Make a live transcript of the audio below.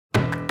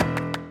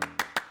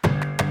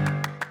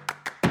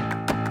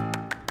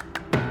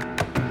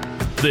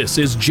This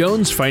is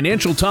Jones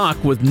Financial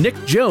Talk with Nick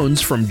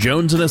Jones from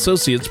Jones &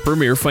 Associates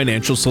Premier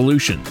Financial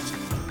Solutions.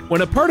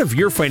 When a part of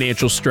your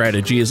financial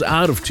strategy is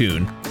out of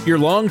tune, your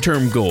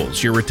long-term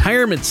goals, your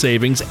retirement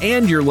savings,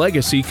 and your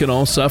legacy can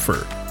all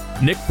suffer.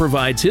 Nick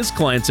provides his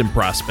clients and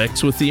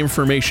prospects with the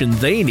information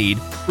they need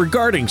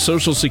regarding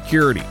Social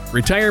Security,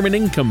 retirement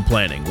income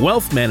planning,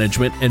 wealth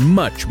management, and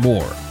much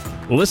more.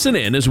 Listen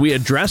in as we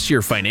address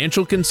your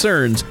financial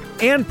concerns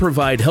and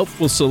provide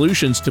helpful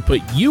solutions to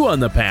put you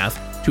on the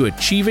path to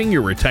achieving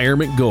your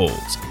retirement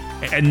goals.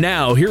 And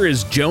now, here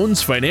is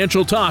Jones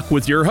Financial Talk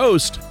with your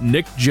host,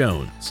 Nick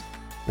Jones.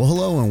 Well,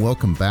 hello and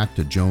welcome back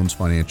to Jones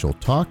Financial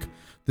Talk.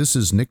 This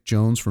is Nick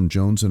Jones from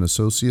Jones &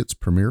 Associates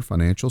Premier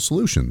Financial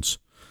Solutions.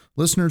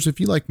 Listeners, if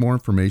you'd like more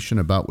information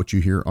about what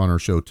you hear on our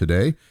show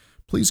today,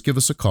 please give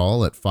us a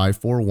call at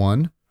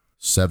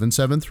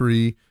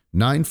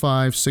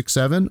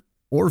 541-773-9567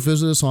 or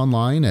visit us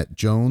online at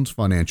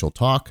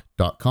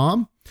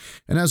jonesfinancialtalk.com.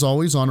 And as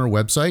always, on our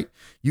website,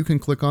 you can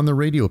click on the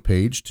radio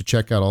page to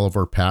check out all of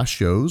our past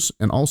shows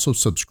and also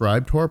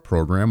subscribe to our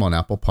program on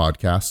Apple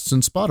Podcasts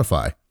and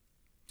Spotify.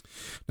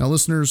 Now,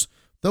 listeners,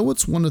 though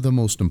it's one of the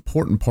most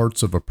important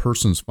parts of a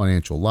person's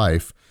financial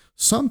life,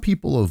 some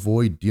people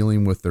avoid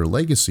dealing with their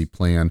legacy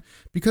plan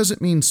because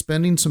it means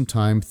spending some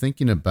time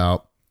thinking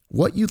about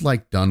what you'd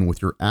like done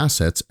with your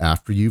assets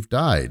after you've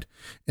died.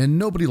 And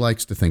nobody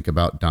likes to think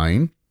about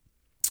dying,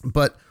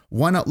 but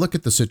why not look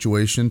at the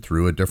situation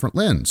through a different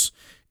lens?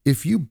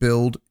 If you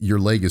build your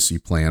legacy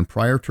plan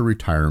prior to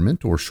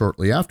retirement or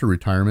shortly after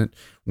retirement,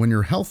 when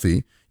you're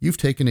healthy, you've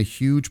taken a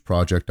huge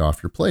project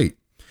off your plate.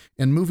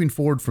 And moving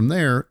forward from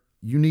there,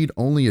 you need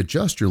only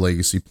adjust your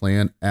legacy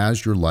plan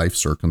as your life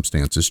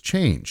circumstances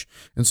change.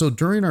 And so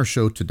during our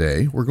show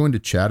today, we're going to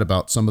chat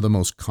about some of the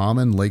most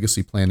common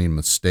legacy planning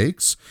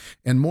mistakes,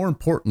 and more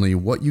importantly,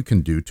 what you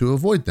can do to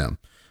avoid them.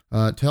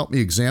 To help me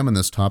examine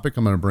this topic,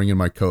 I'm going to bring in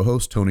my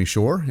co-host, Tony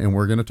Shore, and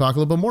we're going to talk a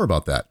little bit more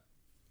about that.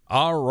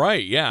 All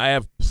right. Yeah, I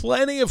have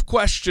plenty of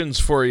questions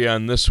for you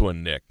on this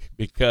one, Nick,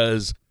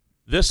 because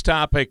this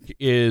topic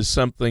is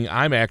something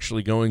I'm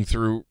actually going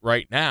through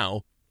right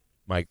now.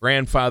 My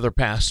grandfather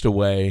passed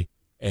away,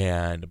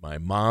 and my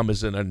mom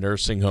is in a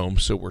nursing home,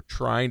 so we're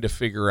trying to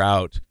figure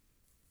out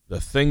the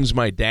things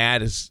my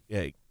dad has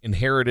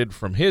inherited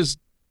from his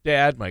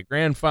dad, my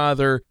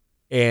grandfather,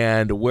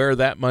 and where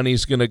that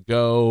money's going to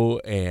go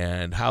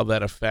and how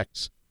that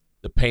affects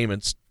the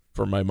payments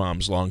for my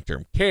mom's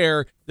long-term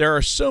care. There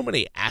are so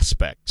many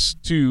aspects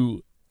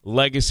to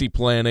legacy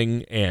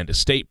planning and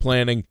estate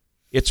planning.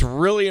 It's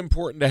really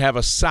important to have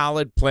a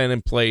solid plan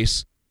in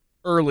place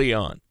early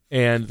on,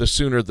 and the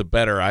sooner the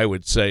better, I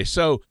would say.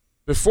 So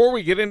before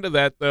we get into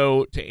that,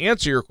 though, to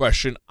answer your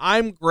question,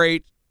 I'm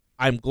great.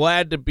 I'm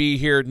glad to be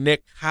here.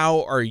 Nick,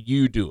 how are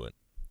you doing?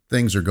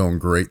 Things are going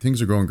great. Things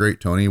are going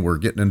great, Tony. We're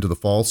getting into the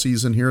fall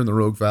season here in the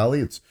Rogue Valley.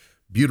 It's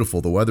beautiful.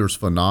 The weather's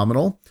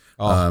phenomenal.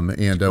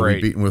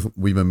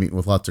 We've been meeting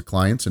with lots of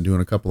clients and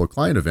doing a couple of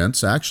client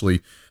events.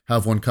 Actually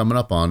have one coming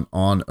up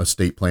on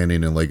estate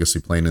planning and legacy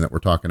planning that we're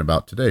talking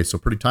about today. So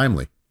pretty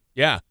timely.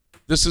 Yeah,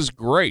 this is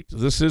great.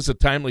 This is a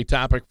timely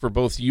topic for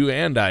both you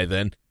and I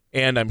then.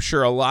 And I'm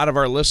sure a lot of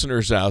our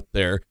listeners out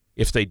there,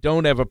 if they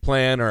don't have a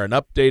plan or an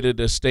updated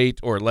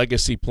estate or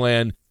legacy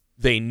plan,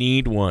 they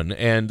need one.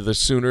 And the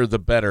sooner the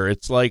better.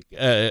 It's like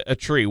a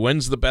tree.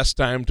 When's the best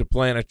time to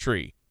plant a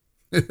tree?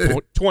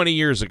 20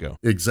 years ago.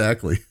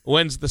 Exactly.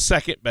 When's the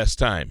second best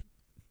time?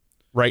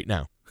 Right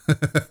now.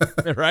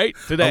 Right?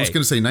 Today. I was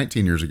going to say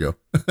 19 years ago.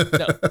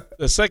 No,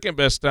 the second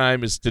best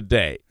time is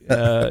today.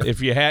 If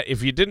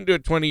you didn't do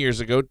it 20 years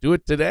ago, do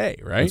it today,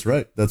 right?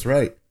 That's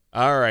right.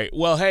 All right.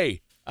 Well,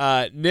 hey,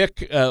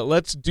 Nick,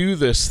 let's do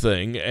this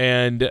thing.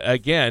 And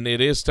again,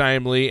 it is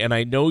timely, and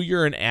I know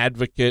you're an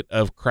advocate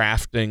of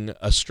crafting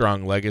a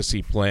strong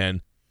legacy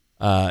plan.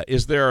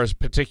 Is there a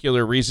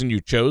particular reason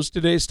you chose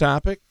today's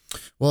topic?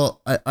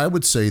 Well, I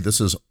would say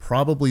this is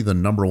probably the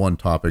number one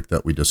topic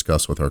that we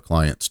discuss with our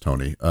clients,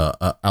 Tony,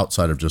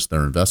 outside of just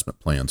their investment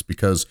plans,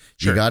 because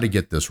You got to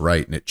get this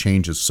right, and it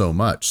changes so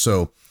much.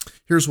 So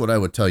here's what I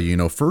would tell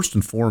you. First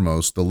and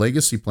foremost, the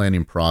legacy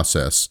planning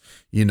process,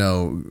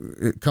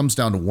 it comes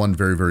down to one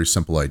very, very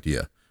simple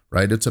idea,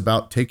 right? It's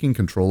about taking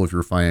control of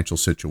your financial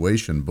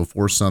situation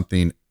before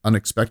something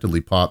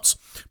unexpectedly pops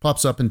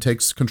up and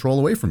takes control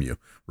away from you,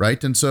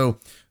 right? And so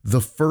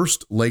the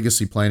first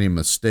legacy planning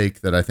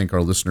mistake that I think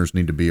our listeners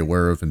need to be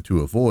aware of and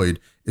to avoid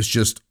is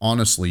just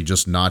honestly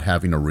just not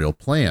having a real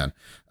plan.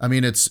 I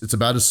mean, it's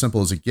about as simple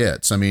as it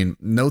gets. I mean,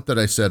 note that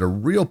I said a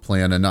real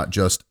plan and not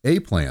just a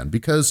plan,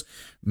 because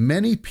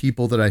many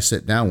people that I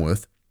sit down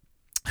with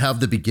have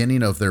the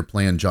beginning of their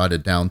plan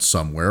jotted down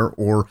somewhere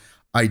or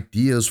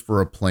ideas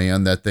for a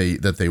plan that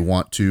they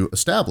want to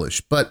establish.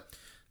 But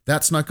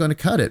that's not going to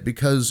cut it,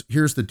 because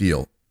here's the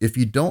deal. If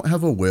you don't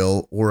have a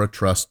will or a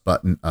trust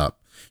button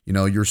up,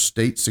 your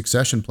state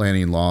succession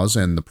planning laws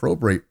and the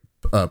probate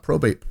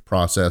probate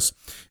process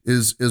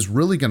is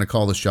really going to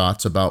call the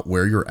shots about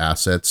where your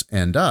assets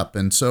end up.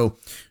 And so,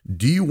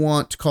 do you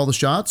want to call the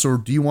shots, or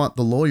do you want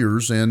the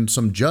lawyers and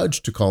some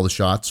judge to call the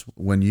shots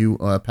when you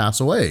pass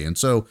away? And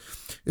so,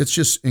 it's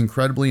just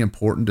incredibly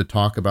important to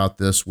talk about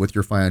this with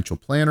your financial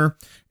planner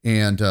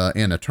and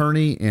an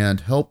attorney,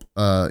 and help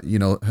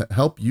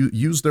help you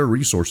use their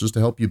resources to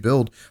help you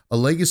build a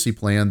legacy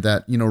plan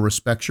that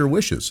respects your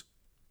wishes.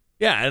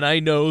 Yeah, and I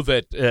know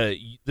that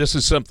this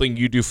is something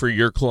you do for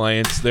your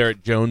clients there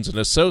at Jones and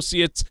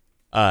Associates.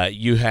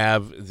 You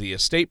have the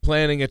estate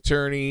planning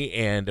attorney,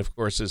 and of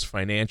course, as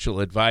financial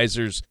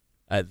advisors,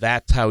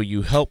 that's how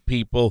you help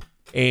people.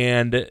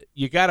 And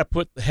you got to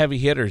put the heavy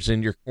hitters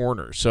in your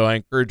corner. So I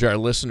encourage our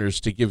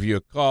listeners to give you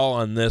a call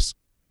on this.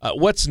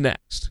 What's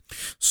next?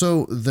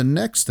 So the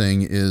next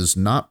thing is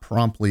not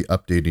promptly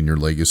updating your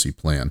legacy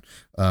plan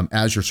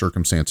as your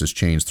circumstances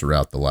change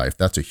throughout the life.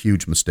 That's a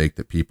huge mistake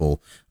that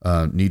people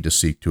need to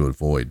seek to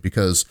avoid,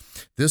 because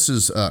this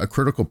is a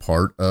critical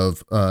part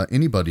of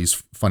anybody's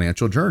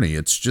financial journey.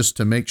 It's just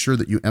to make sure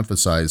that you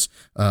emphasize,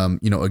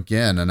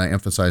 again, and I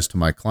emphasize to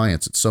my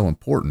clients, it's so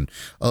important.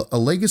 A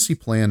legacy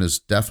plan is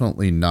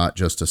definitely not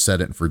just a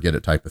set it and forget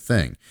it type of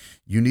thing.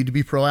 You need to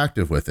be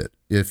proactive with it.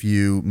 If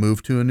you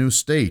move to a new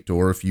state,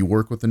 or if you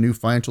work with a new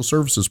financial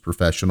services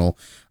professional,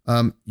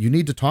 you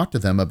need to talk to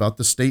them about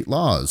the state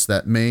laws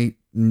that may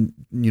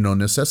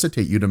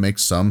necessitate you to make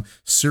some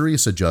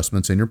serious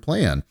adjustments in your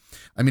plan.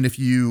 I mean, if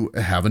you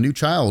have a new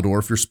child, or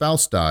if your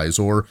spouse dies,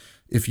 or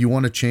if you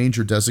want to change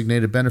your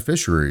designated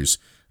beneficiaries,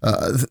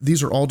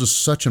 these are all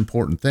just such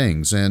important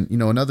things. And,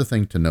 another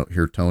thing to note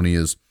here, Tony,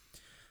 is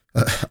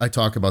I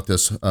talk about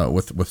this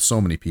with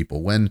so many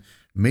people. When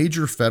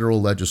major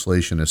federal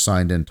legislation is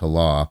signed into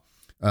law,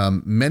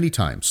 many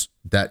times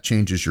that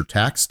changes your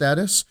tax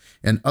status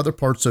and other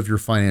parts of your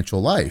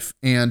financial life.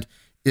 And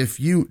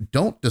if you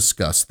don't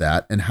discuss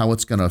that and how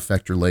it's going to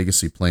affect your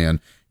legacy plan,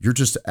 you're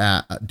just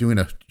doing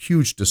a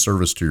huge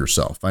disservice to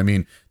yourself. I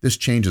mean, this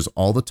changes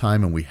all the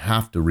time, and we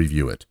have to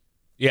review it.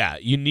 Yeah,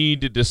 you need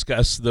to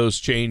discuss those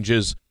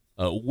changes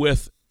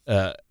with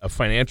a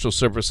financial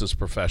services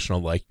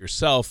professional like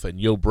yourself, and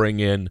you'll bring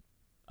in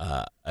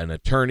an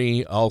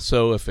attorney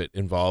also if it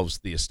involves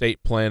the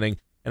estate planning.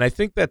 And I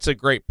think that's a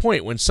great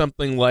point when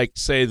something like,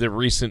 say, the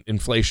recent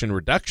Inflation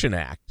Reduction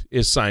Act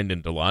is signed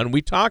into law, and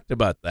we talked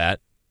about that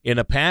in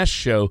a past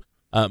show.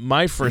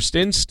 My first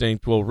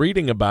instinct while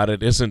reading about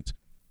it isn't,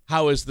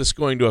 how is this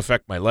going to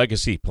affect my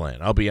legacy plan?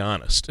 I'll be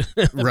honest.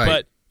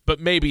 Right. But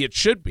maybe it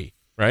should be,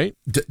 right?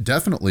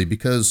 Definitely,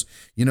 because,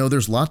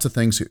 there's lots of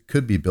things that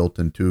could be built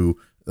into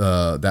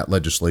that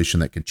legislation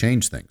that could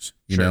change things,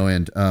 Sure.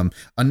 And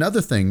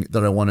another thing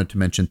that I wanted to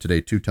mention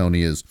today too,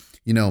 Tony, is,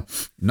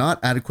 not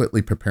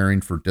adequately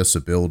preparing for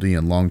disability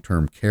and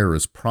long-term care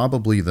is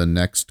probably the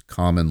next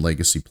common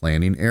legacy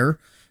planning error.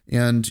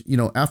 And,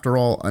 after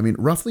all, I mean,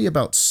 roughly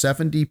about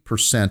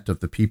 70% of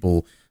the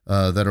people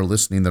that are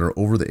listening that are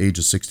over the age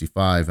of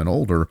 65 and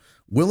older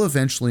will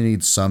eventually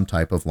need some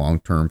type of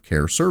long-term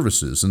care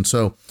services. And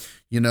so,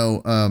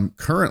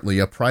 currently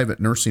a private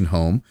nursing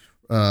home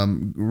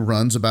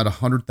runs about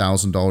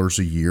 $100,000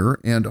 a year,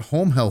 and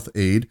home health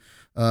aid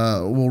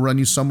will run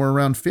you somewhere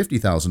around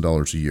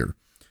 $50,000 a year.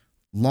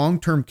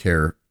 Long-term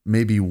care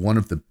may be one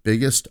of the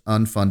biggest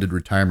unfunded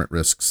retirement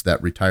risks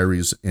that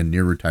retirees and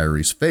near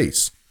retirees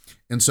face.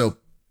 And so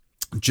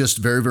just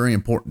very, very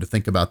important to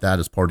think about that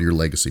as part of your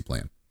legacy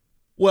plan.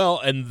 Well,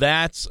 and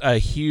that's a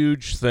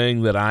huge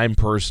thing that I'm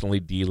personally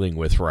dealing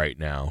with right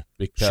now.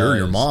 Because, sure,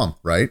 your mom,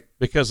 right?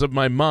 Because of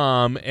my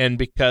mom, and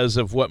because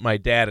of what my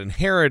dad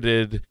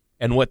inherited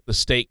and what the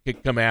state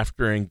could come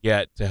after and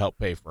get to help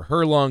pay for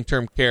her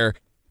long-term care.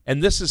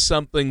 And this is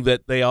something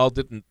that they all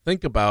didn't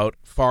think about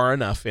far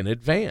enough in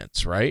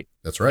advance, right?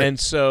 That's right. And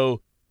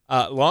so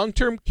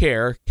long-term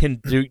care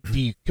can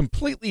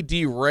completely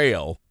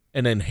derail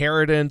an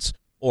inheritance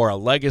or a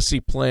legacy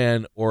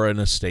plan or an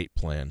estate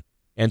plan.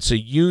 And so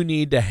you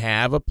need to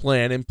have a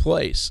plan in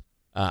place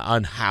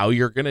on how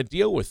you're going to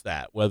deal with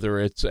that, whether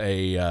it's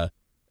a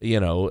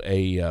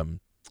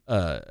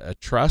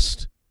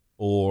trust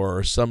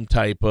or some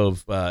type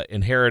of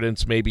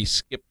inheritance, maybe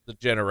skip the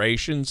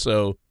generation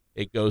so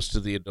it goes to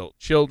the adult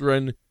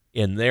children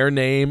in their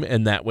name,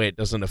 and that way it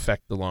doesn't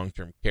affect the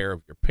long-term care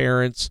of your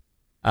parents.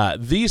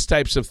 These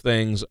types of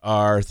things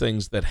are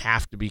things that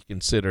have to be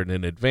considered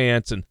in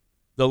advance, and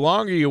the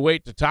longer you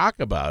wait to talk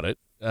about it,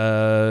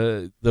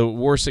 the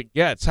worse it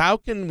gets. How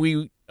can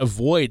we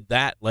avoid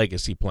that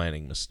legacy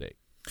planning mistake?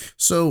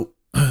 So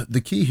the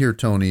key here,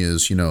 Tony,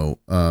 is,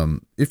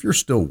 if you're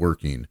still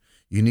working,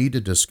 you need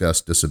to discuss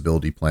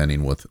disability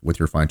planning with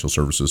your financial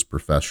services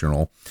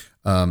professional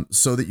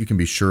so that you can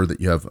be sure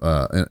that you have,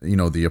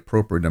 the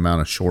appropriate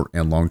amount of short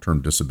and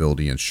long-term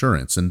disability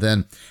insurance. And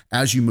then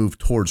as you move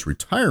towards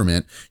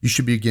retirement, you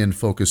should begin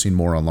focusing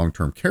more on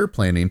long-term care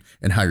planning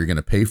and how you're going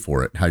to pay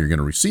for it, how you're going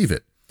to receive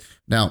it.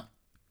 Now,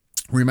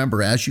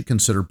 remember, as you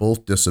consider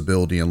both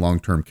disability and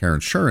long-term care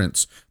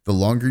insurance, the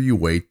longer you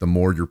wait, the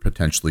more you're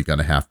potentially going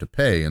to have to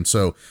pay. And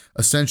so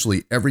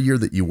essentially every year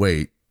that you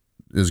wait,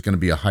 is going to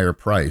be a higher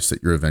price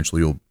that you're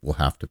eventually will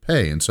have to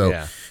pay. And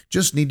so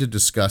just need to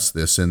discuss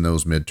this in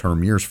those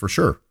midterm years for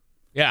sure.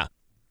 Yeah.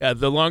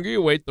 The longer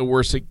you wait, the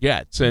worse it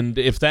gets. And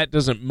if that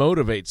doesn't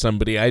motivate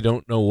somebody, I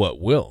don't know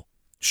what will.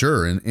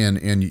 Sure.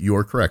 And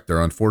you're correct there.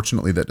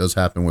 Unfortunately, that does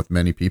happen with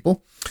many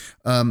people.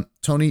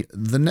 Tony,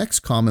 the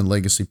next common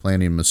legacy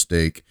planning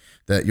mistake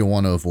that you'll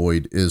want to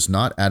avoid is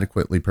not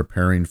adequately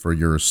preparing for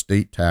your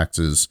estate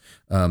taxes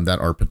that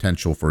are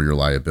potential for your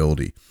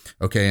liability.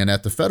 Okay. And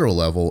at the federal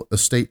level,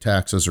 estate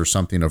taxes are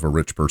something of a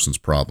rich person's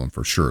problem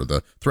for sure.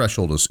 The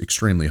threshold is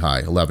extremely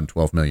high,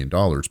 $11-12 million,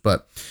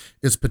 but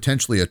it's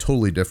potentially a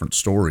totally different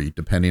story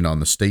depending on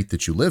the state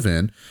that you live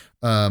in,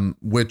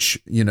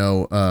 which,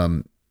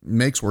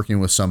 makes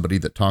working with somebody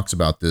that talks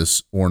about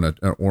this or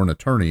an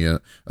attorney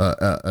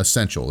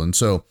essential. And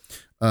so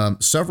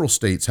several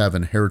states have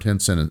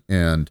inheritance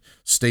and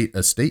state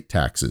estate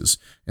taxes.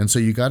 And so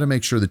you got to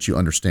make sure that you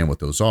understand what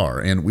those are.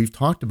 And we've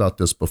talked about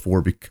this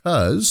before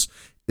because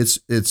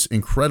it's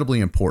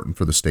incredibly important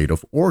for the state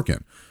of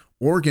Oregon.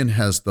 Oregon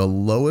has the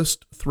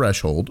lowest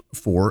threshold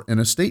for an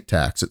estate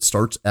tax. It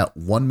starts at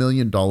 $1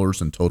 million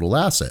in total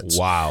assets.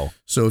 Wow.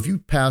 So if you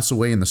pass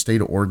away in the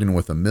state of Oregon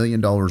with $1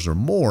 million or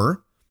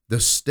more, the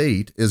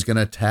state is going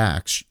to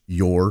tax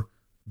your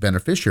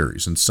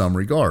beneficiaries in some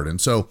regard. And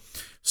so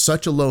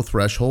such a low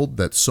threshold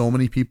that so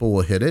many people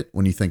will hit it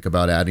when you think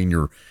about adding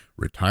your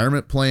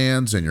retirement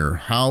plans and your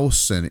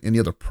house and any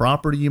other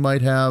property you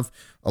might have.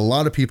 A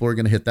lot of people are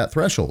going to hit that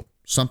threshold,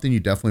 something you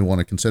definitely want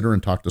to consider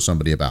and talk to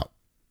somebody about.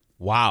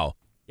 Wow.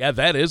 Yeah,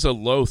 that is a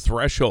low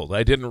threshold.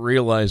 I didn't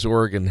realize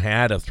Oregon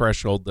had a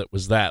threshold that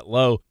was that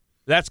low.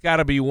 That's got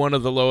to be one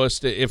of the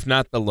lowest, if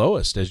not the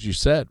lowest, as you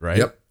said, right?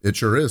 Yep, it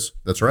sure is.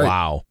 That's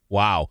right.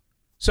 Wow.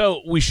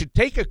 So we should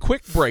take a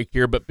quick break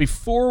here, but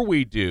before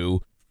we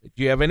do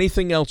you have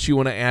anything else you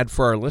want to add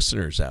for our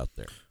listeners out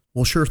there?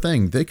 Well, sure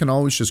thing. They can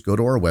always just go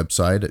to our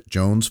website at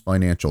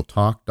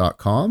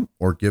jonesfinancialtalk.com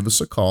or give us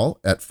a call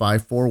at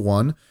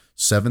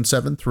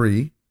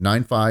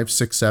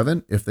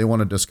 541-773-9567 if they want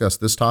to discuss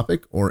this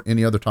topic or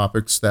any other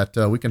topics that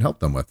we can help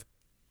them with.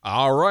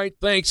 All right,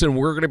 thanks. And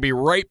we're going to be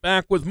right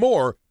back with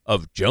more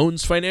of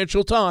Jones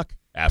Financial Talk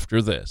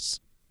after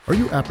this. Are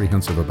you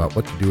apprehensive about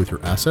what to do with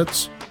your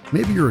assets?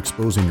 Maybe you're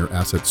exposing your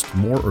assets to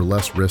more or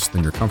less risk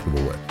than you're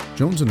comfortable with.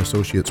 Jones &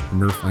 Associates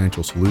Premier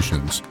Financial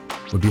Solutions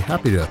would be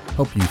happy to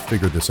help you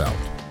figure this out.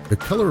 The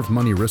Color of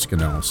Money Risk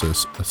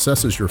Analysis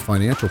assesses your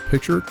financial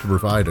picture to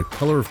provide a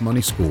color of money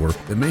score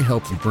that may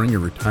help you bring your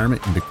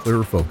retirement into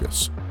clearer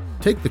focus.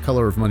 Take the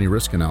Color of Money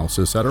Risk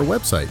Analysis at our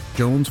website,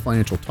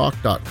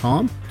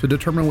 jonesfinancialtalk.com, to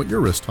determine what your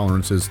risk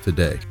tolerance is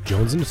today.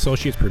 Jones &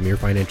 Associates Premier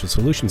Financial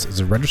Solutions is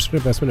a registered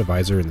investment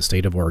advisor in the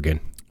state of Oregon.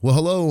 Well,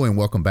 hello, and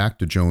welcome back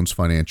to Jones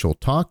Financial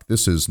Talk.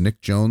 This is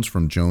Nick Jones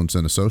from Jones &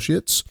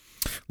 Associates.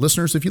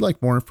 Listeners, if you'd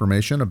like more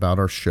information about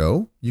our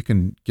show, you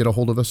can get a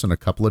hold of us in a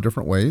couple of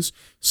different ways.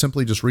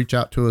 Simply just reach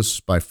out to us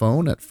by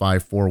phone at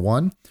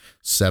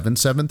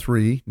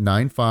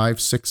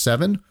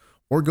 541-773-9567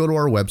 or go to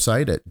our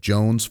website at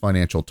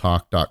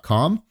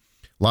jonesfinancialtalk.com.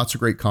 Lots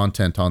of great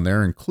content on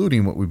there,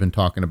 including what we've been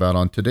talking about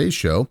on today's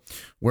show,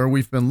 where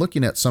we've been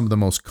looking at some of the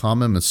most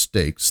common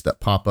mistakes that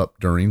pop up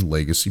during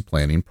legacy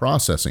planning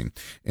processing.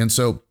 And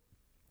so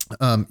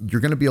you're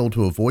going to be able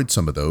to avoid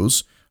some of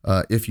those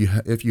if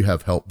you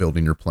have help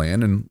building your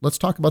plan. And let's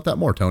talk about that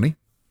more, Tony.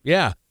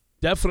 Yeah,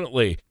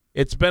 definitely.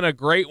 It's been a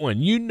great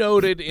one. You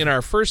noted in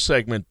our first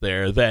segment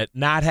there that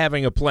not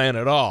having a plan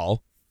at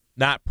all,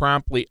 not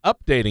promptly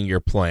updating your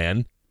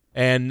plan,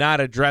 and not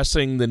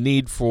addressing the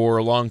need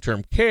for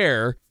long-term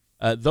care,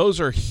 those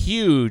are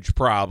huge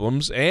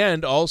problems,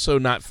 and also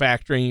not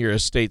factoring your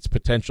estate's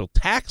potential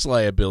tax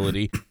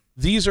liability.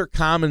 These are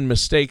common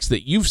mistakes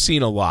that you've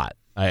seen a lot,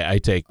 I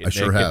take it. I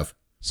sure have.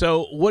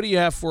 So what do you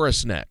have for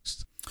us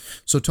next?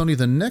 So, Tony,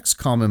 the next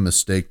common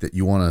mistake that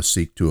you want to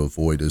seek to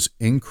avoid is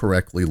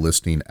incorrectly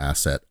listing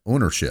asset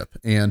ownership.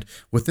 And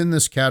within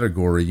this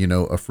category,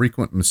 a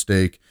frequent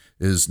mistake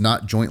is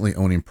not jointly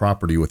owning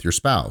property with your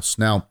spouse.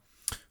 Now,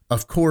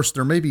 of course,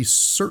 there may be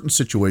certain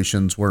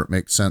situations where it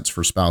makes sense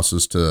for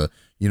spouses to,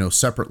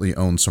 separately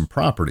own some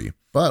property.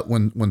 But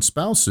when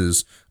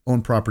spouses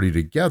own property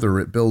together,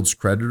 it builds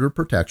creditor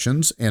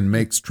protections and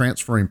makes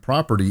transferring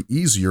property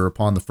easier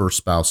upon the first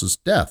spouse's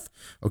death.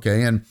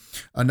 Okay. And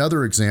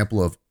another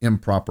example of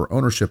improper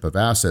ownership of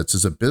assets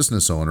is a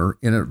business owner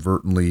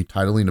inadvertently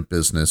titling a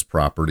business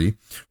property,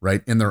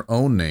 right, in their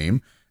own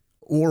name,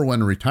 or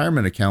when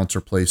retirement accounts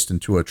are placed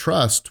into a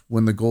trust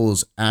when the goal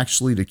is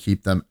actually to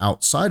keep them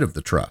outside of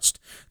the trust.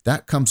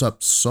 That comes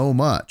up so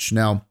much.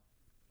 Now,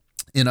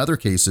 in other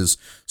cases,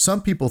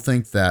 some people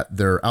think that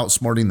they're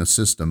outsmarting the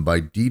system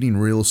by deeding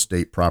real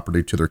estate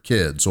property to their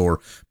kids or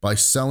by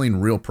selling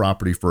real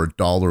property for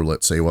 $1,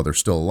 let's say, while they're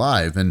still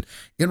alive. And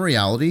in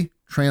reality,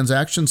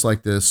 transactions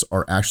like this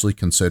are actually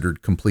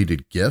considered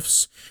completed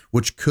gifts,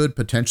 which could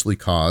potentially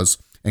cause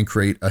and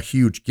create a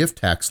huge gift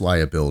tax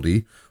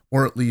liability,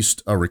 or at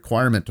least a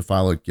requirement to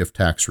file a gift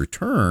tax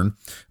return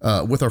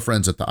with our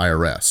friends at the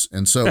IRS.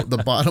 And so the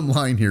bottom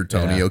line here,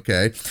 Tony,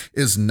 okay,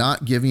 is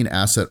not giving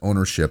asset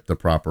ownership the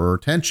proper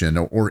attention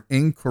or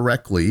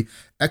incorrectly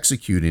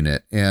executing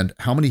it, and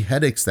how many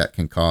headaches that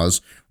can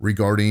cause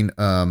regarding,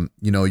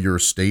 your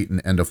estate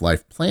and end of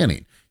life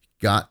planning.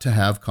 Got to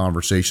have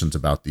conversations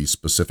about these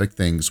specific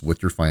things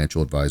with your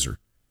financial advisor.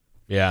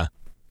 Yeah.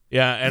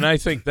 Yeah, and I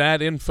think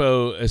that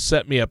info has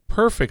set me up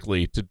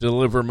perfectly to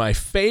deliver my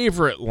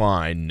favorite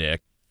line,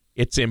 Nick.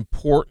 It's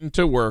important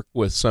to work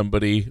with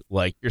somebody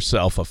like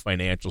yourself, a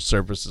financial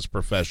services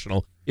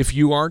professional, if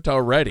you aren't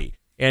already.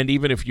 And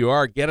even if you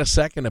are, get a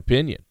second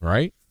opinion,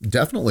 right?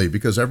 Definitely,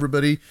 because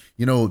everybody,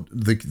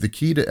 the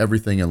key to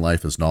everything in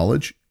life is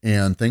knowledge,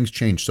 and things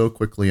change so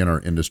quickly in our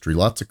industry.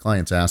 Lots of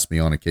clients ask me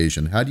on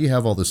occasion, how do you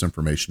have all this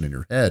information in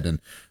your head?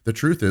 And the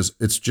truth is,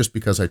 it's just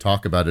because I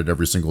talk about it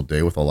every single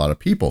day with a lot of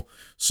people.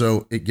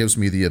 So it gives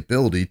me the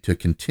ability to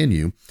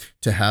continue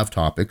to have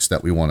topics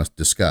that we want to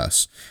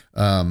discuss.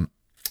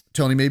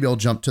 Tony, maybe I'll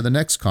jump to the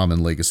next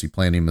common legacy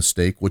planning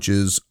mistake, which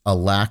is a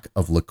lack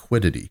of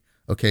liquidity.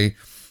 Okay.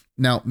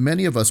 Now,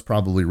 many of us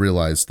probably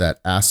realize that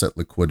asset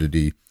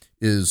liquidity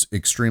is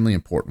extremely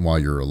important while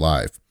you're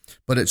alive,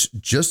 but it's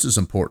just as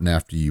important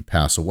after you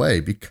pass away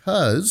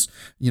because,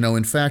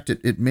 in fact,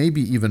 it may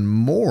be even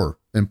more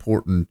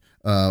important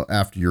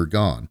after you're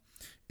gone.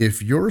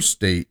 If your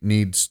estate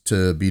needs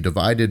to be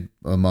divided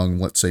among,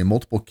 let's say,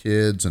 multiple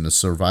kids and a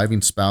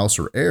surviving spouse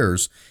or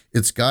heirs,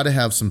 it's got to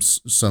have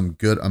some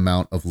good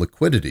amount of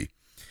liquidity.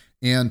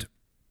 And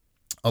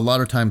a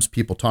lot of times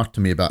people talk to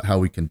me about how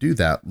we can do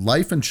that.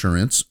 Life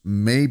insurance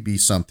may be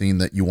something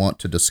that you want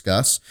to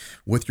discuss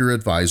with your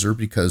advisor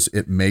because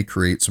it may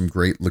create some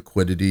great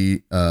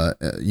liquidity, at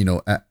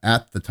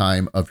the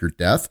time of your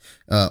death,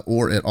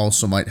 or it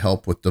also might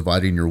help with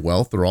dividing your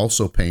wealth or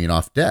also paying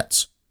off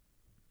debts.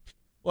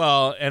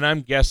 Well, and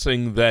I'm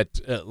guessing that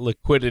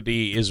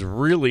liquidity is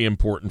really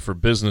important for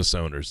business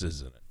owners,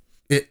 isn't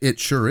it? It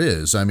sure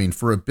is. I mean,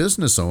 for a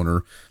business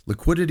owner,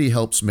 liquidity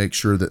helps make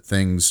sure that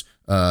things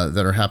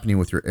that are happening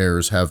with your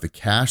heirs have the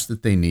cash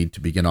that they need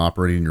to begin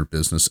operating your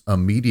business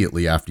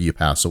immediately after you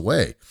pass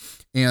away.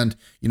 And,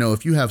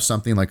 if you have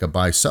something like a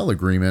buy-sell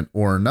agreement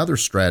or another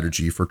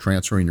strategy for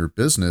transferring your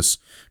business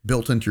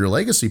built into your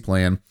legacy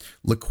plan,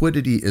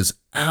 liquidity is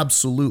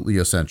absolutely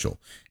essential.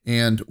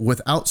 And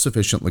without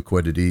sufficient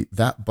liquidity,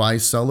 that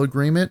buy-sell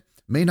agreement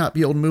may not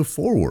be able to move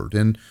forward.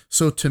 And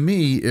so to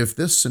me, if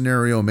this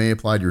scenario may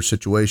apply to your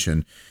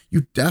situation,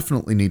 you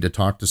definitely need to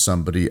talk to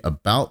somebody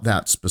about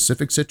that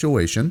specific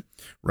situation,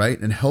 right?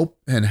 And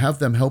have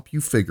them help you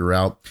figure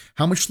out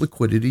how much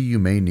liquidity you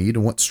may need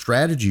and what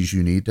strategies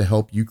you need to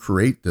help you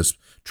create this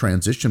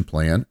transition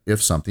plan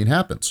if something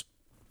happens.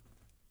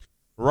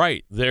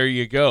 Right. There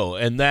you go.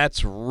 And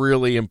that's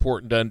really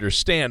important to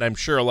understand. I'm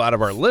sure a lot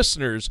of our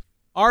listeners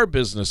are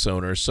business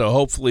owners, so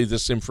hopefully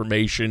this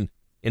information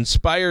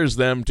inspires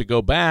them to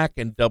go back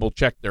and double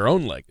check their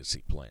own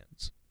legacy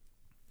plans.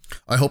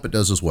 I hope it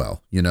does as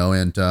well,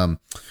 and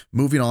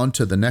moving on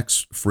to the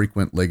next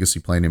frequent legacy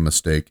planning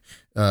mistake,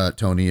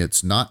 Tony,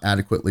 it's not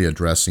adequately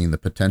addressing the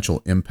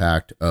potential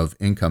impact of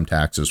income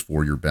taxes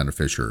for your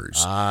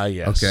beneficiaries.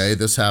 Yes. Okay,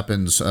 this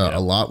happens a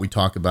lot. We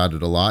talk about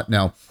it a lot.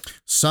 Now,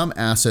 some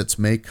assets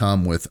may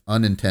come with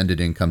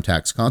unintended income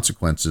tax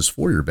consequences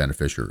for your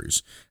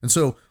beneficiaries. And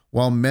so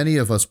while many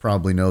of us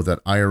probably know that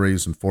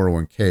IRAs and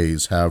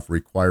 401ks have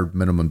required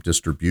minimum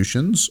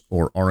distributions,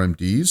 or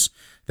RMDs,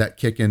 that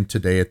kick in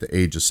today at the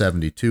age of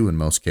 72 in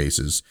most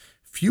cases,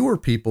 fewer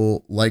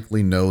people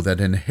likely know that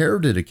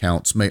inherited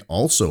accounts may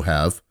also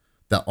have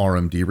the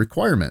RMD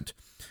requirement.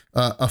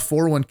 A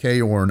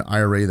 401k or an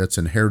IRA that's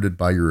inherited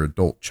by your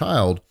adult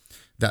child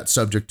that's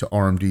subject to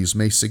RMDs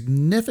may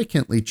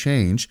significantly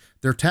change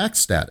their tax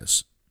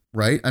status,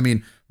 right? I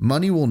mean,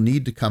 money will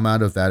need to come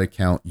out of that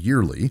account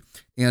yearly.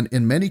 And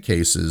in many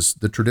cases,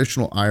 the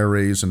traditional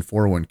IRAs and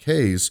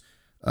 401ks,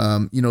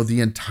 the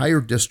entire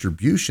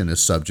distribution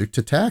is subject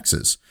to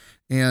taxes.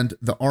 And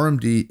the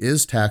RMD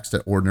is taxed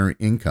at ordinary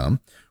income,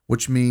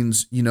 which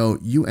means,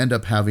 you end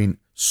up having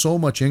so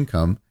much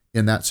income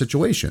in that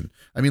situation.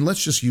 I mean,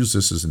 let's just use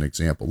this as an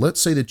example.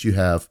 Let's say that you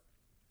have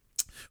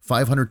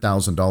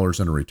 $500,000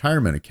 in a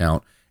retirement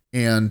account.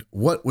 And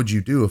what would you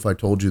do if I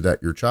told you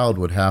that your adult child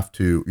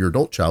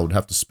would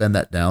have to spend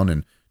that down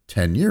in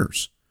 10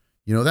 years?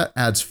 That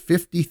adds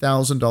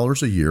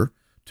 $50,000 a year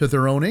to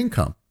their own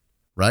income,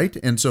 right?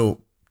 And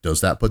so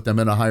does that put them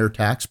in a higher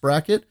tax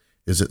bracket?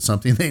 Is it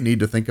something they need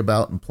to think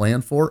about and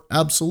plan for?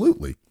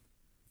 Absolutely.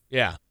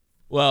 Yeah.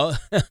 Well,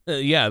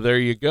 yeah, there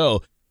you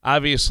go.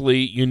 Obviously,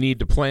 you need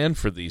to plan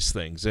for these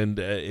things. And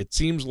it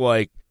seems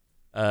like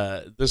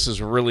this is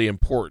really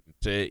important.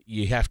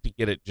 You have to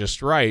get it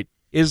just right.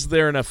 Is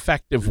there an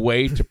effective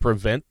way to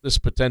prevent this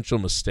potential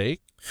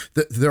mistake?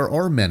 There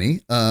are many.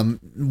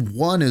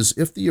 One is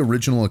if the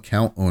original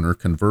account owner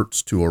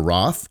converts to a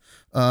Roth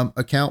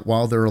account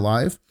while they're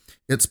alive,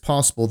 it's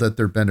possible that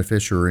their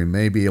beneficiary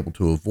may be able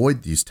to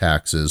avoid these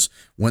taxes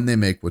when they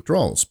make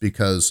withdrawals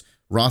because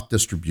Roth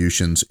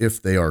distributions,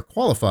 if they are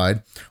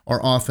qualified,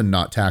 are often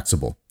not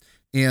taxable.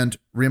 And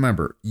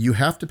remember, you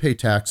have to pay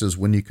taxes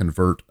when you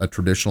convert a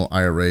traditional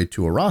IRA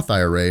to a Roth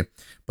IRA,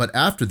 but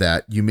after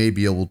that, you may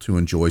be able to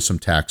enjoy some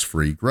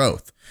tax-free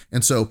growth.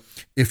 And so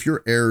if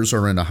your heirs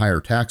are in a higher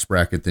tax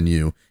bracket than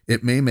you,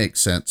 it may make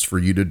sense for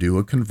you to do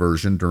a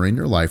conversion during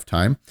your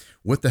lifetime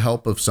with the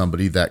help of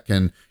somebody that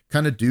can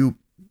kind of do,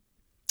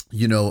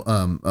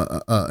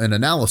 an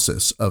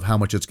analysis of how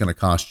much it's going to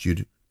cost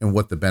you and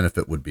what the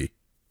benefit would be.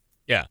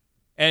 Yeah.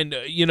 And,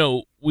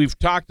 we've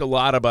talked a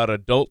lot about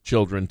adult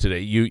children today.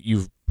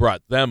 You've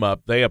brought them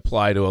up. They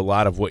apply to a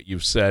lot of what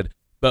you've said.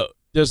 But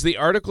does the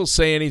article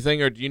say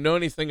anything, or do you know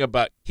anything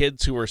about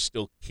kids who are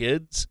still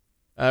kids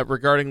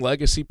regarding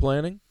legacy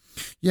planning?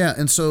 Yeah.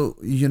 And so,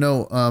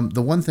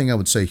 the one thing I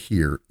would say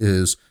here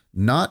is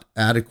not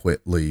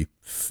adequately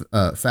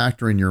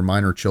factoring your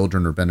minor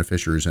children or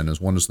beneficiaries in is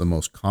one of the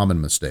most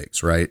common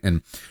mistakes, right?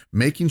 And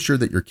making sure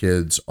that your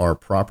kids are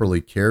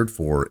properly cared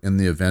for in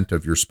the event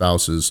of your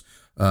spouse's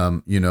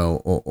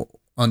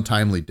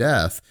untimely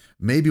death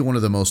may be one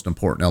of the most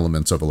important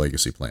elements of a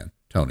legacy plan,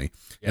 Tony.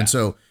 Yeah. And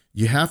so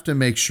you have to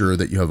make sure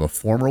that you have a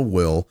formal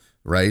will,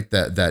 right,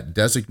 that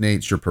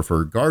designates your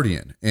preferred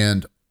guardian,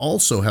 and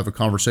also have a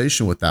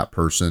conversation with that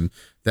person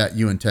that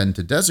you intend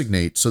to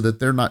designate so that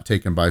they're not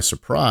taken by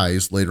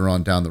surprise later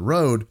on down the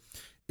road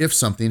if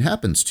something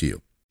happens to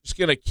you. Just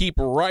going to keep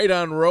right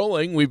on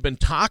rolling. We've been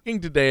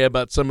talking today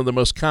about some of the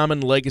most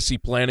common legacy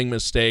planning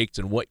mistakes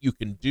and what you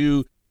can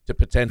do to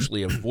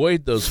potentially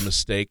avoid those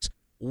mistakes.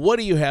 What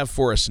do you have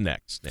for us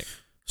next, Nick?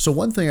 So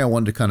one thing I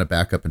wanted to kind of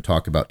back up and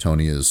talk about,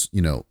 Tony, is,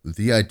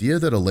 the idea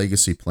that a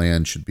legacy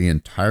plan should be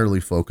entirely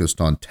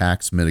focused on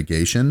tax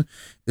mitigation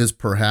is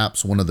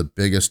perhaps one of the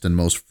biggest and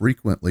most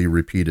frequently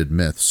repeated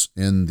myths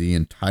in the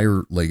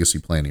entire legacy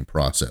planning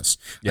process.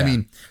 Yeah. I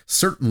mean,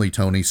 certainly,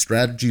 Tony,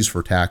 strategies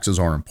for taxes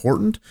are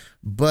important,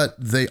 but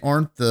they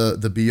aren't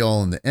the be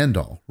all and the end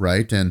all,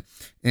 right?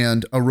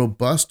 And a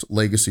robust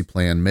legacy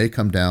plan may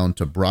come down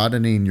to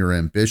broadening your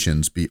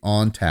ambitions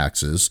beyond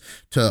taxes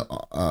to,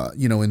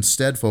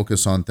 instead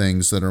focus on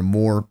things that are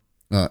more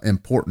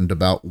important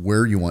about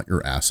where you want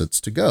your assets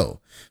to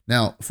go.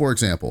 Now, for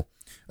example,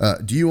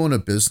 do you own a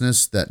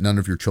business that none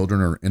of your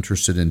children are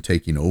interested in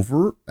taking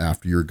over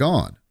after you're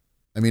gone?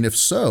 I mean, if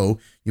so,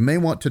 you may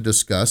want to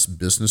discuss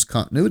business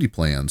continuity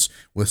plans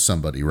with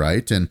somebody,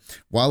 right? And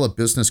while a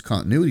business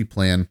continuity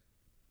plan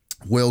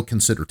will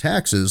consider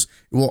taxes,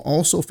 it will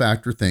also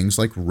factor things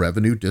like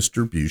revenue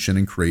distribution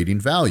and creating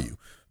value.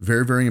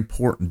 Very, very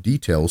important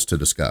details to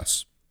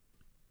discuss.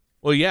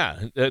 Well,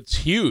 yeah, that's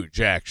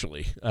huge,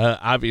 actually.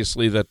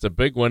 Obviously, that's a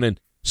big one. And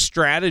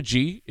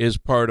strategy is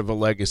part of a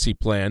legacy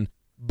plan,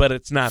 but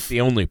it's not the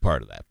only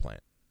part of that plan.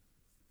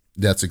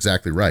 That's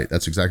exactly right.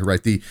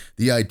 The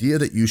idea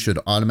that you should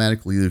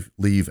automatically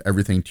leave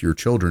everything to your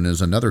children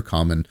is another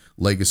common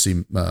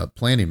legacy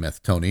planning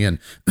myth, Tony. And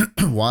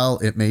while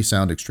it may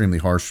sound extremely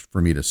harsh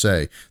for me to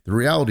say, the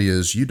reality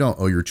is you don't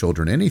owe your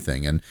children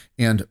anything.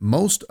 And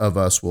most of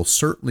us will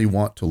certainly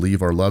want to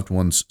leave our loved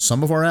ones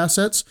some of our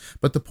assets.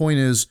 But the point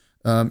is,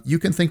 you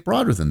can think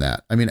broader than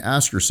that. I mean,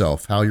 ask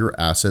yourself how your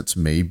assets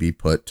may be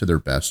put to their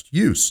best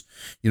use.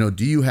 Do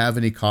you have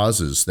any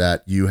causes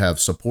that you have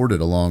supported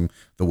along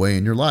the way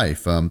in your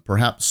life?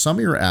 Perhaps some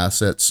of your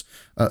assets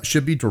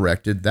should be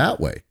directed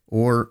that way,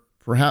 or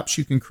perhaps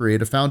you can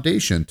create a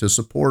foundation to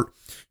support,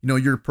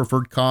 your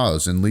preferred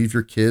cause and leave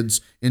your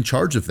kids in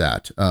charge of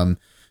that.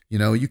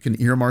 You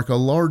can earmark a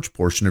large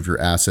portion of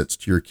your assets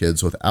to your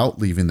kids without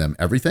leaving them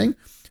everything.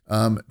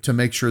 To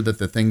make sure that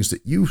the things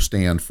that you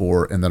stand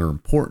for and that are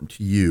important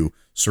to you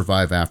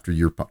survive after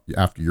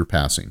your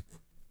passing.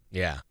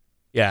 Yeah,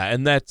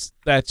 and that's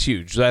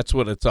huge. That's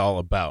what it's all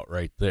about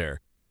right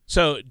there.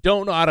 So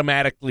don't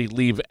automatically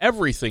leave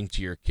everything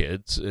to your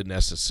kids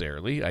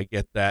necessarily. I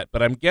get that,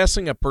 but I'm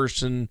guessing a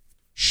person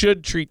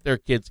should treat their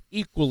kids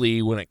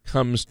equally when it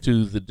comes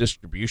to the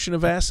distribution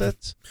of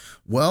assets?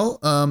 Well,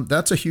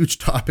 that's a huge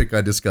topic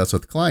I discuss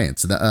with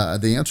clients.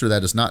 The answer to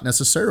that is not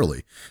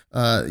necessarily.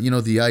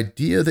 The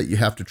idea that you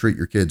have to treat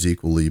your kids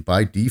equally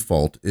by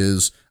default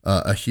is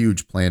a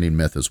huge planning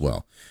myth as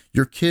well.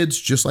 Your kids,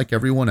 just like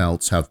everyone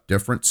else, have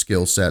different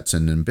skill sets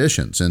and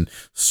ambitions. And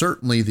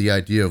certainly the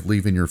idea of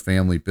leaving your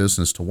family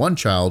business to one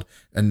child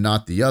and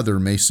not the other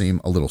may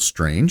seem a little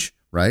strange,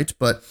 right?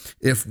 But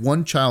if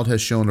one child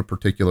has shown a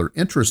particular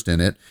interest in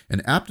it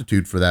and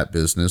aptitude for that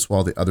business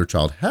while the other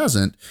child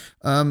hasn't,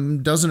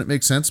 doesn't it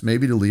make sense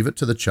maybe to leave it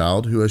to the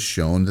child who has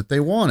shown that they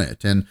want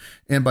it? And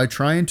by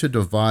trying to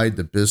divide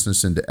the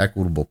business into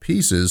equitable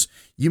pieces,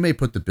 you may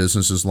put the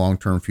business's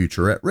long-term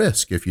future at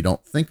risk if you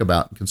don't think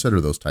about and consider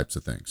those types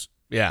of things.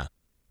 Yeah,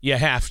 you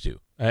have to.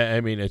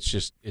 I mean,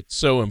 it's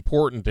so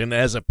important. And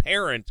as a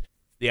parent,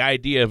 the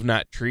idea of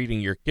not treating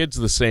your kids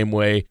the same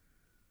way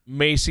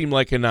may seem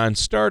like a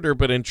non-starter,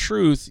 but in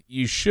truth,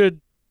 you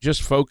should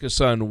just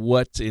focus on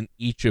what's in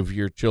each of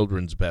your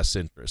children's best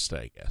interest,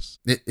 I guess.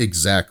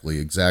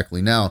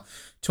 Exactly. Now,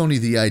 Tony,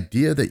 the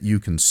idea that you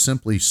can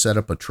simply set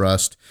up a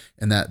trust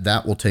and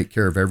that will take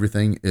care of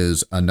everything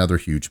is another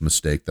huge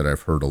mistake that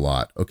I've heard a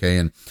lot. Okay.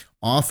 And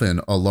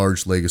often a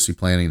large legacy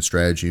planning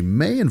strategy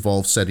may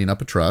involve setting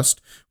up a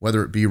trust,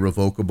 whether it be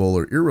revocable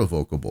or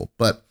irrevocable.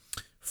 But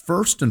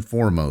first and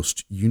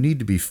foremost, you need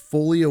to be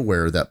fully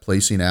aware that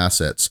placing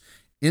assets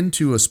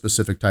into a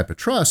specific type of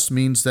trust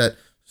means that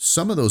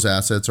some of those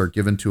assets are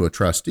given to a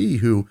trustee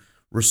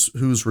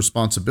whose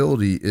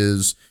responsibility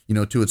is,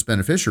 to its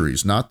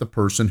beneficiaries, not the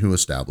person who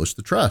established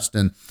the trust.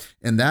 And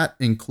that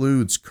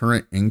includes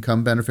current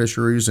income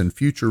beneficiaries and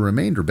future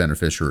remainder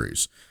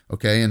beneficiaries.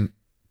 Okay. And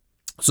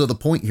so the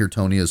point here,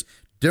 Tony, is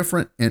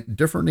differing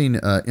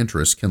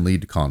interests can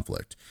lead to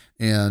conflict.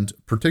 And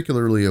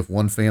particularly if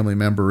one family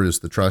member is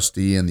the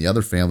trustee and the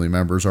other family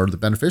members are the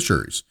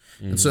beneficiaries.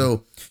 Mm-hmm. And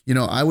so,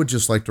 I would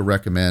just like to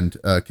recommend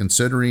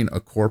considering a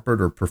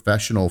corporate or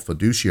professional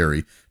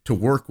fiduciary to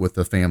work with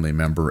the family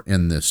member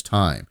in this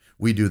time.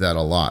 We do that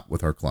a lot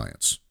with our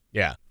clients.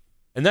 Yeah.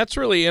 And that's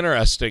really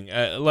interesting.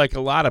 Like a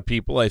lot of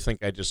people, I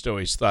think I just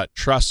always thought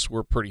trusts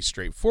were pretty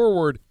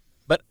straightforward,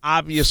 but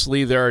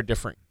obviously there are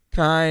different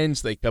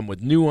kinds. They come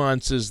with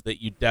nuances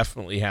that you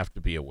definitely have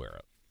to be aware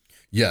of.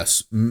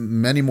 Yes,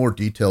 many more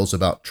details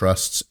about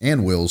trusts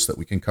and wills that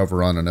we can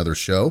cover on another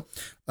show.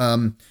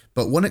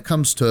 But when it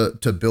comes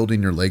to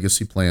building your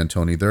legacy plan,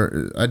 Tony,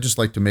 I'd just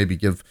like to maybe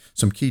give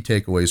some key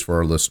takeaways for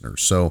our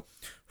listeners. So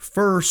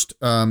first,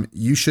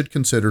 you should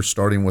consider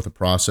starting with a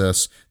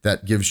process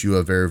that gives you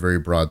a very, very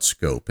broad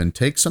scope and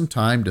take some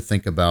time to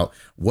think about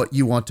what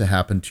you want to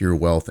happen to your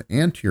wealth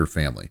and to your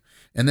family.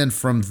 And then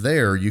from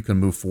there, you can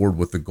move forward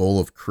with the goal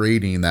of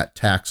creating that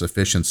tax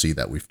efficiency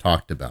that we've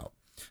talked about.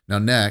 Now,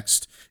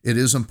 next, it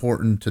is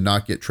important to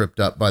not get tripped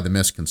up by the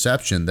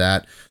misconception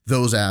that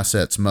those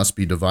assets must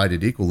be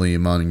divided equally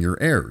among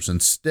your heirs.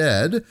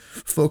 Instead,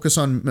 focus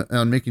on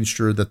making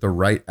sure that the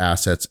right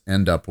assets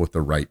end up with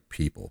the right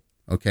people.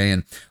 Okay.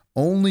 And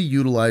only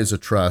utilize a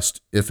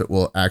trust if it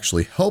will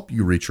actually help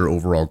you reach your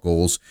overall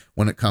goals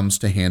when it comes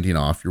to handing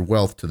off your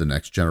wealth to the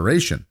next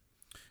generation.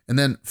 And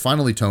then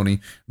finally,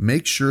 Tony,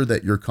 make sure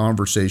that your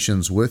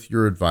conversations with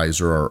your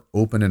advisor are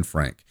open and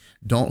frank.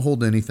 Don't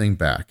hold anything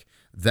back.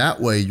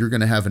 That way, you're going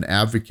to have an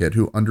advocate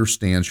who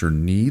understands your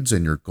needs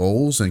and your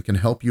goals and can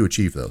help you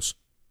achieve those.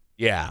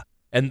 Yeah,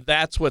 and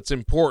that's what's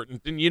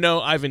important. And,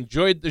 I've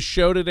enjoyed the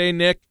show today,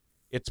 Nick.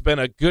 It's been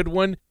a good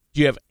one.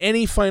 Do you have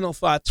any final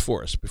thoughts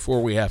for us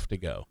before we have to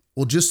go?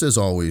 Well, just as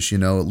always,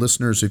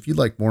 listeners, if you'd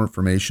like more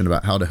information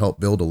about how to help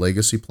build a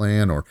legacy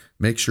plan or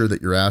make sure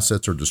that your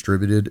assets are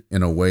distributed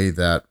in a way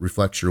that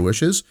reflects your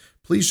wishes,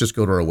 please just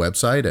go to our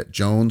website at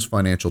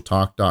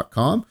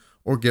jonesfinancialtalk.com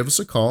or give us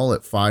a call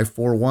at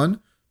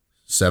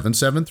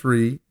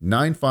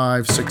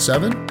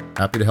 541-773-9567.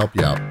 Happy to help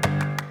you out.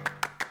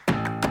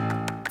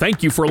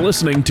 Thank you for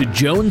listening to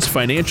Jones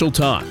Financial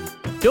Talk.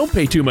 Don't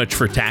pay too much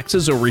for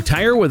taxes or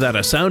retire without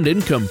a sound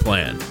income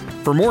plan.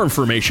 For more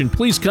information,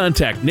 please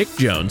contact Nick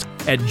Jones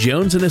at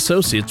Jones &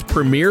 Associates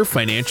Premier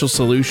Financial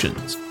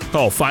Solutions.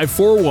 Call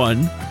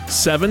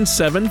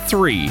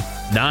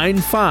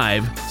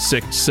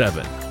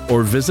 541-773-9567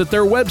 or visit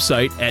their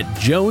website at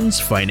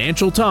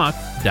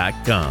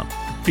jonesfinancialtalk.com.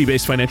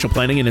 Fee-based financial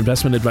planning and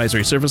investment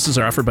advisory services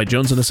are offered by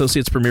Jones &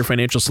 Associates Premier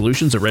Financial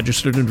Solutions, a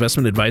registered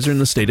investment advisor in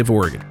the state of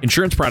Oregon.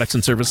 Insurance products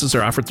and services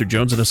are offered through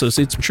Jones &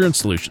 Associates Insurance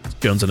Solutions.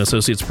 Jones &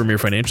 Associates Premier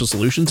Financial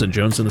Solutions and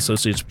Jones &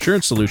 Associates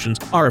Insurance Solutions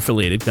are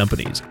affiliated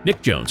companies.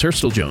 Nick Jones,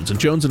 Hurstel Jones, and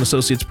Jones &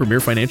 Associates Premier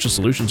Financial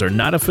Solutions are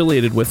not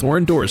affiliated with or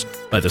endorsed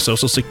by the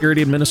Social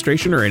Security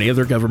Administration or any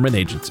other government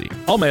agency.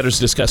 All matters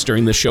discussed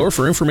during this show are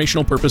for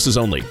informational purposes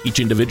only. Each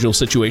individual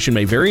situation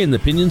may vary, and the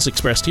opinions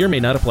expressed here may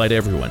not apply to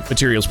everyone.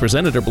 Materials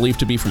presented are believed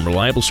to be from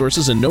reliable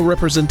sources, and no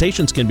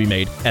representations can be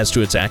made as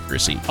to its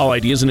accuracy. All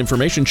ideas and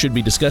information should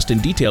be discussed in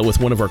detail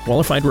with one of our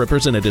qualified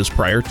representatives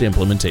prior to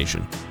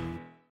implementation.